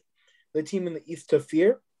in the team in the East to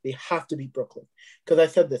fear, they have to beat Brooklyn. Because I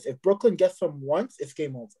said this, if Brooklyn gets them once, it's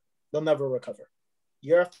game over. They'll never recover.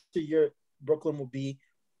 Year after year, Brooklyn will be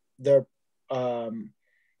they'll almost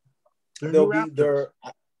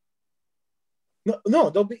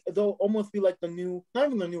be like not even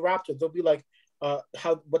the new Raptors. They'll be like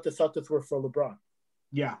what the Celtics were for LeBron.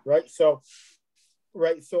 Yeah. Right. So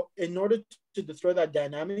in order to destroy that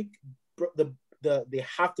dynamic, they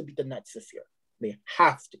have to beat the Nets this year. They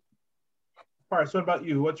have to. Parse, what about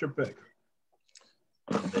you? What's your pick?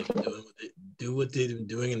 They can do what they've been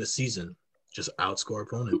doing in the season. just outscore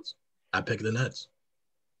opponents. I pick the Nets.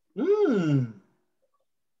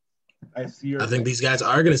 I see. I think these guys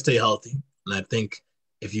are going to stay healthy. And I think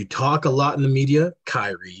if you talk a lot in the media,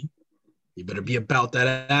 Kyrie, you better be about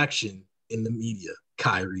that action in the media,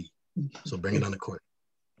 Kyrie. So bring it on the court.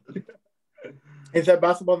 Is that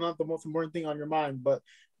basketball not the most important thing on your mind? But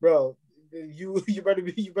bro, you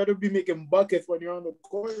better be making buckets when you're on the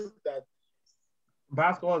court. That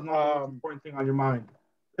basketball is not the most important thing on your mind.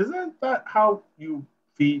 Isn't that how you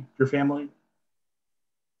feed your family?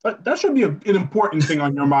 That should be an important thing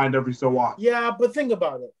on your mind every so often. Yeah, but think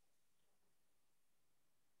about it.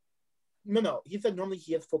 No. He said normally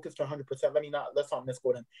he is focused 100%. Let's not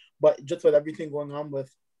misquote him. But just with everything going on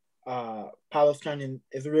with Palestine and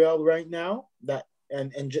Israel right now, that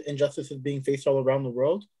and injustice is being faced all around the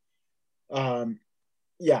world.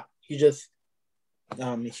 He just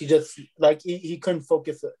like he couldn't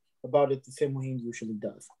focus about it the same way he usually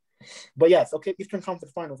does. But yes, okay, Eastern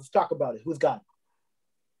Conference Finals. Let's talk about it. Who's got it?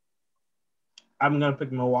 I'm gonna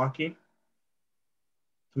pick Milwaukee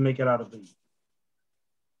to make it out of the East.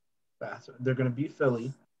 They're gonna beat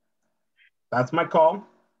Philly. That's my call.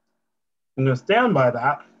 I'm gonna stand by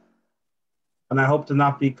that, and I hope to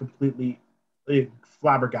not be completely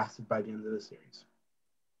flabbergasted by the end of the series,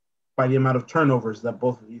 by the amount of turnovers that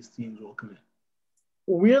both of these teams will commit.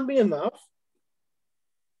 Weirdly enough,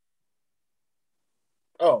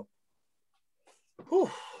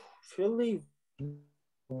 Philly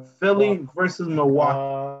versus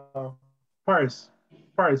Milwaukee. Parse,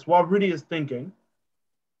 while Rudy is thinking,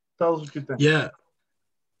 tell us what you think. Yeah.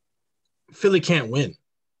 Philly can't win.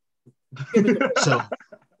 So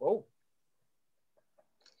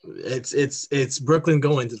it's Brooklyn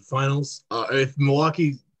going to the finals. If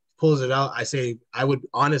Milwaukee pulls it out, I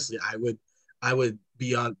would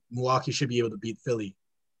be on Milwaukee should be able to beat Philly.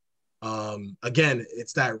 Again,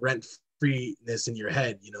 it's that rent-freeness in your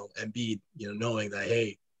head, Embiid, knowing that,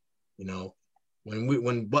 hey,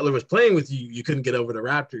 when Butler was playing with you, you couldn't get over the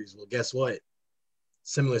Raptors. Well, guess what?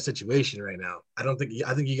 Similar situation right now. I think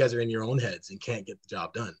you guys are in your own heads and can't get the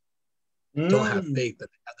job done. Don't have faith that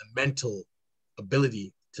they have the mental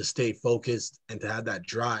ability to stay focused and to have that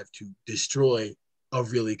drive to destroy a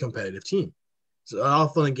really competitive team. So all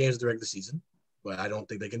fun and games during the season, but I don't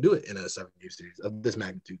think they can do it in a 7-game series of this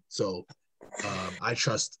magnitude. So I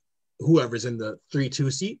trust whoever's in the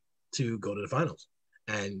 3-2 seat to go to the finals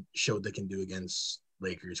and show what they can do against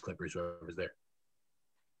Lakers, Clippers, whoever's there.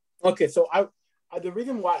 Okay, so the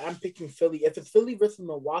reason why I'm picking Philly, if it's Philly versus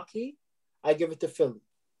Milwaukee, I give it to Philly.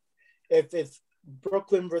 If it's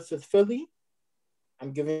Brooklyn versus Philly,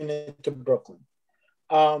 I'm giving it to Brooklyn.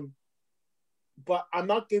 But I'm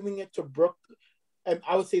not giving it to Brooklyn. And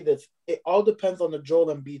I would say this, it all depends on the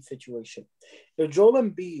Joel Embiid situation. If Joel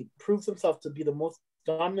Embiid proves himself to be the most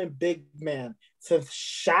dominant big man since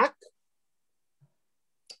Shaq,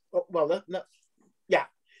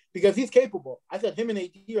 because he's capable. I said him and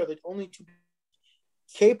AD are the only two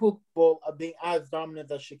capable of being as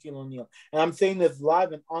dominant as Shaquille O'Neal. And I'm saying this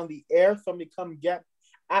live and on the air. Somebody come get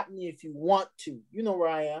at me if you want to. You know where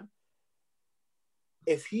I am.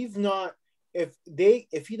 If he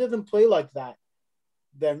doesn't play like that,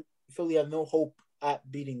 then Philly has no hope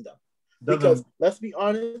at beating them. Because let's be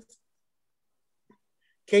honest,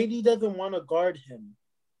 KD doesn't want to guard him.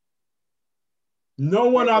 No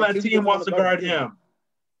one on that team wants to guard him.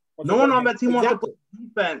 No one on that team wants to play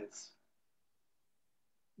defense.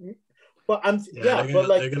 But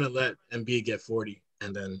they're gonna let Embiid get 40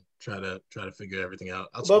 and then try to figure everything out.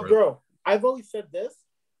 Bro, I've always said this.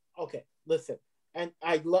 Okay, listen, and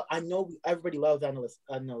I know everybody loves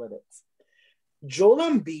analytics. Joel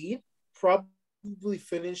Embiid probably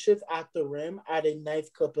finishes at the rim at a nice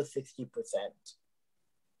clip of 60%,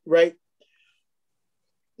 right?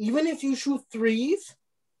 Even if you shoot threes,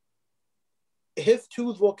 his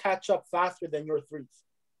twos will catch up faster than your threes.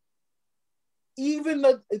 Even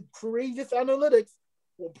the craziest analytics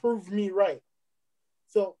will prove me right.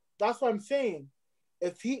 So that's what I'm saying.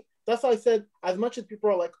 That's why I said, as much as people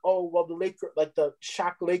are like, oh, well, the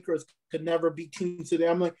Shaq Lakers could never beat teams today.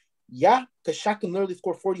 I'm like, yeah, because Shaq can literally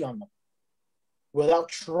score 40 on them without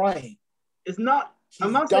trying. I'm not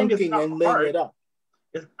saying it's not hard.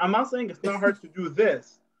 I'm not saying it's not hard to do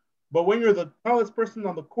this, but when you're the tallest person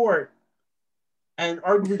on the court and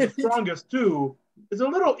arguably the strongest too, it's a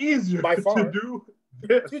little easier to do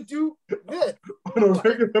this on a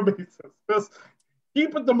regular basis. Just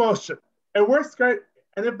keep it the motion. And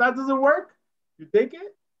and if that doesn't work, you take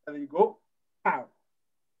it and then you go, pow.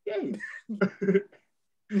 Yay.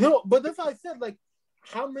 No, but that's why I said, like,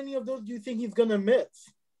 how many of those do you think he's gonna miss?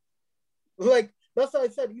 Like, that's why I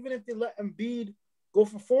said, even if they let Embiid go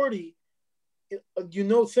for 40,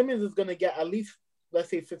 Simmons is going to get at least, let's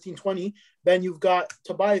say, 15, 20. Then you've got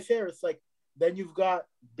Tobias Harris. Then you've got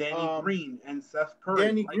Danny Green and Seth Curry.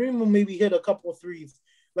 Danny Green will maybe hit a couple of threes.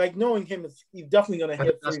 Knowing him, he's definitely going to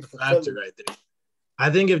hit that's threes. The factor right there. I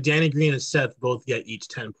think if Danny Green and Seth both get each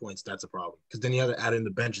 10 points, that's a problem. Because then you have to add in the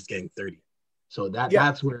bench is getting 30. So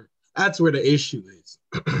that's where the issue is.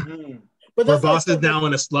 But where Boston's now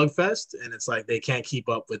in a slugfest, and it's like they can't keep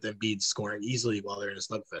up with Embiid scoring easily while they're in a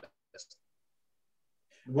slugfest.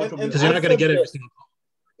 Because you're not going to get every single call.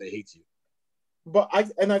 They hate you. But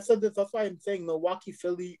I've said this, that's why I'm saying Milwaukee,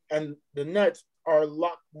 Philly, and the Nets are a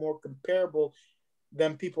lot more comparable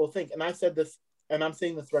than people think. And I said this, and I'm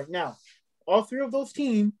saying this right now. All three of those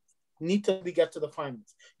teams need to get to the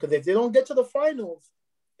finals. Because if they don't get to the finals,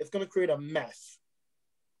 it's going to create a mess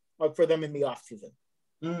for them in the offseason.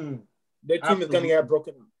 Their team is going to get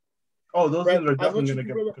broken up. Oh, those teams are definitely going to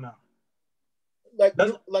get broken up.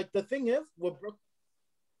 The thing is, with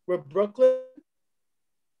Brooklyn,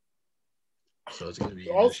 so it's gonna be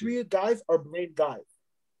all three guys are blade guys.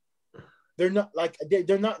 They're not they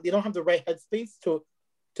don't have the right headspace for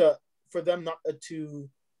them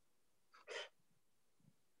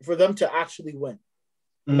to actually win.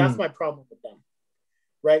 And that's my problem with them.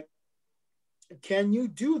 Right? Can you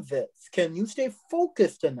do this? Can you stay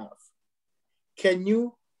focused enough? Can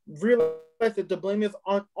you realize that the blame is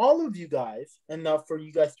on all of you guys enough for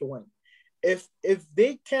you guys to win? If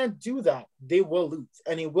they can't do that, they will lose,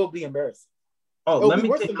 and it will be embarrassing. Oh, let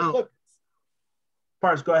me take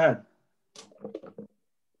Parse, go ahead.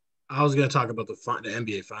 I was going to talk about the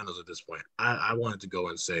NBA Finals at this point. I wanted to go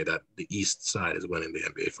and say that the East side is winning the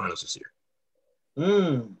NBA Finals this year.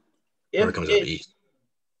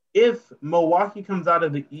 If Milwaukee comes out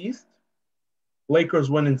of the East, Lakers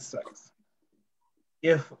win in 6.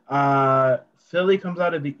 If Philly comes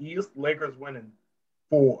out of the East, Lakers win in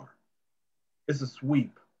 4. It's a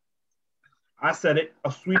sweep. I said it,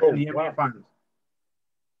 a sweep in the NBA Finals.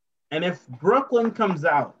 And if Brooklyn comes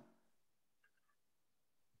out,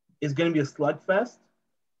 it's going to be a slugfest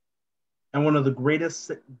and one of the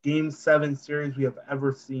greatest Game 7 series we have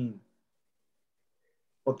ever seen.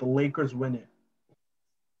 But the Lakers win it.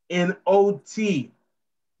 In OT.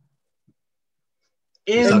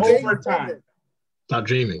 In overtime. Stop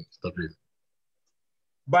dreaming.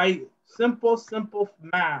 By simple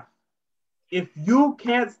math, if you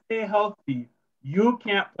can't stay healthy, you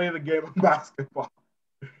can't play the game of basketball.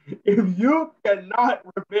 If you cannot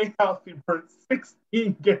remain healthy for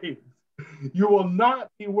 16 games, you will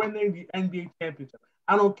not be winning the NBA championship.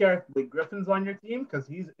 I don't care if Blake Griffin's on your team because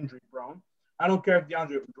he's injury prone. I don't care if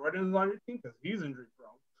DeAndre Jordan is on your team because he's injury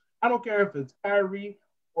prone. I don't care if it's Kyrie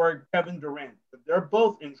or Kevin Durant, but they're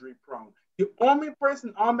both injury prone. The only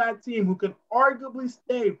person on that team who can arguably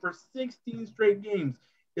stay for 16 straight games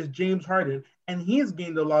is James Harden, and he's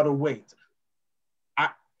gained a lot of weight.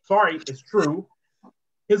 Sorry, it's true.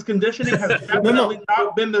 His conditioning has definitely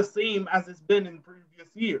not been the same as it's been in previous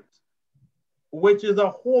years, which is a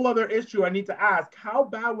whole other issue I need to ask. How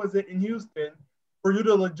bad was it in Houston for you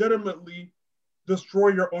to legitimately destroy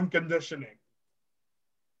your own conditioning?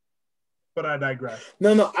 But I digress.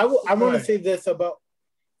 I want to say this about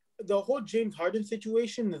the whole James Harden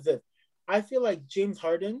situation is this. I feel like James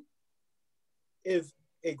Harden is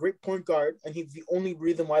a great point guard, and he's the only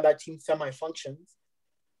reason why that team semi-functions.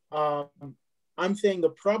 I'm saying the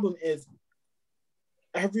problem is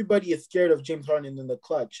everybody is scared of James Harden in the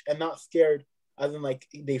clutch, and not scared as in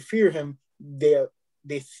they fear him. They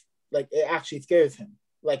it actually scares him.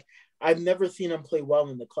 I've never seen him play well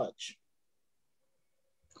in the clutch.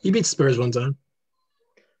 He beat Spurs one time.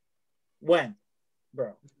 When?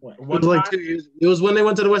 Bro, when? It was like 2 years. It was when they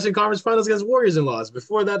went to the Western Conference Finals against Warriors and lost.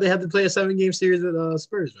 Before that, they had to play a 7-game series with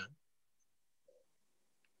Spurs, man.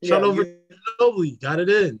 Shot over Ginobili, got it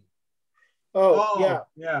in. Oh,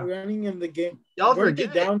 yeah. Running in the game. Y'all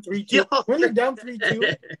forget. Down 3-2. When you're down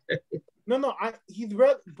 3-2. No. He's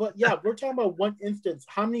red, but yeah, we're talking about one instance.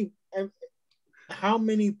 How many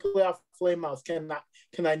playoff flameouts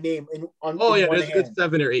can I name on? Oh yeah, there's a good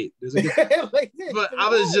 7 or 8. There's a good, but I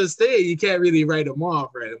was just saying you can't really write them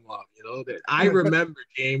off. You know that I remember,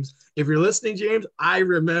 James. If you're listening, James, I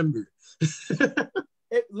remember.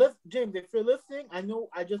 James, if you're listening, I know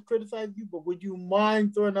I just criticized you, but would you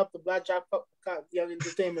mind throwing up the BlackJack Pack Young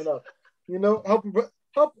Entertainment up? You know,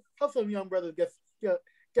 help some young brothers get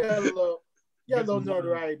a little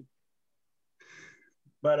notoriety.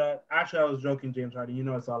 But actually, I was joking, James Harden. You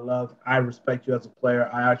know, it's all love. I respect you as a player.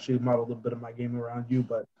 I actually modeled a bit of my game around you,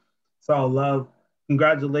 but it's all love.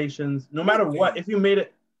 Congratulations. No matter what, if you made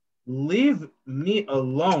it, leave me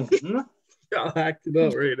alone. Y'all acting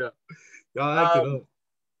up right now. Y'all acting up.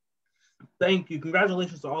 Thank you.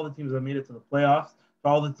 Congratulations to all the teams that made it to the playoffs. To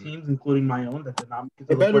all the teams, including my own, that did not make it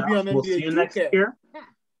to It the better be playoffs. on We'll see NBA you next 2K. year.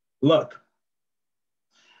 Look,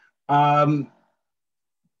 I've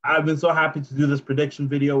been so happy to do this prediction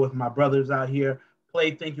video with my brothers out here.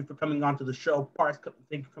 Play, thank you for coming on to the show. Parse,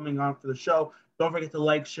 thank you for coming on for the show. Don't forget to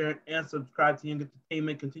like, share, and subscribe to Young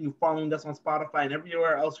Entertainment. Continue following us on Spotify and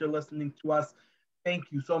everywhere else you're listening to us. Thank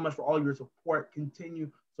you so much for all your support. Continue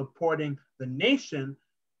supporting the nation.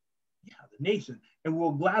 Yeah, the nation. And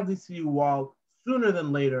we'll gladly see you all sooner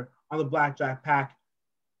than later on the BlackJack Pack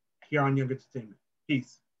here on Young Entertainment.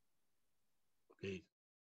 Peace. Peace.